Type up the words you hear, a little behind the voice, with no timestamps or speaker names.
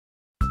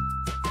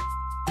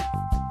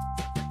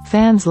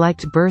Fans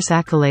liked Birce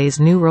Akalay's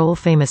new role.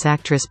 Famous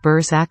actress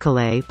Birce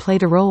Akalay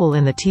played a role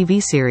in the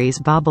TV series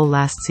Babil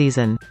last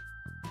season.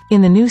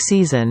 In the new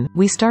season,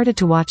 we started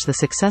to watch the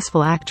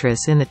successful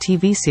actress in the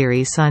TV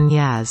series Son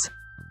Yaz.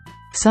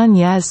 Son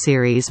Yaz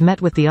series met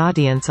with the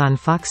audience on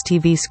Fox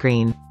TV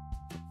screen.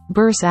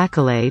 Birce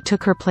Akalay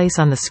took her place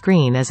on the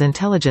screen as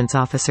intelligence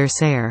officer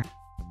Sayer.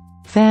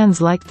 Fans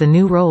liked the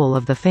new role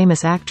of the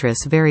famous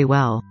actress very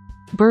well.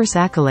 Birce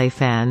Akalay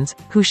fans,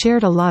 who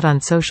shared a lot on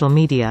social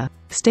media,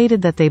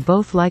 stated that they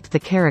both liked the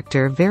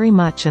character very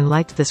much and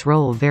liked this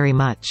role very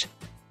much.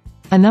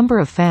 A number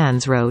of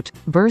fans wrote,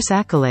 "Birce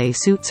Akalay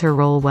suits her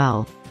role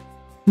well."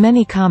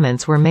 Many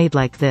comments were made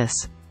like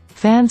this.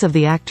 Fans of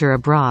the actor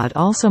abroad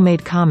also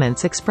made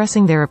comments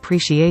expressing their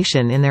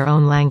appreciation in their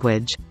own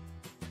language.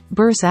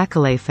 Birce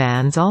Akalay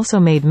fans also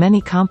made many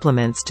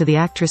compliments to the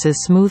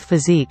actress's smooth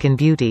physique and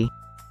beauty.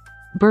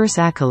 Birce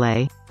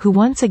Akalay, who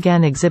once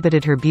again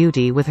exhibited her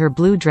beauty with her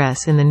blue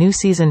dress in the new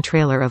season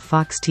trailer of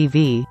Fox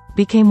TV,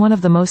 became one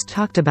of the most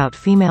talked about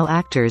female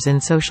actors in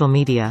social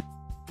media.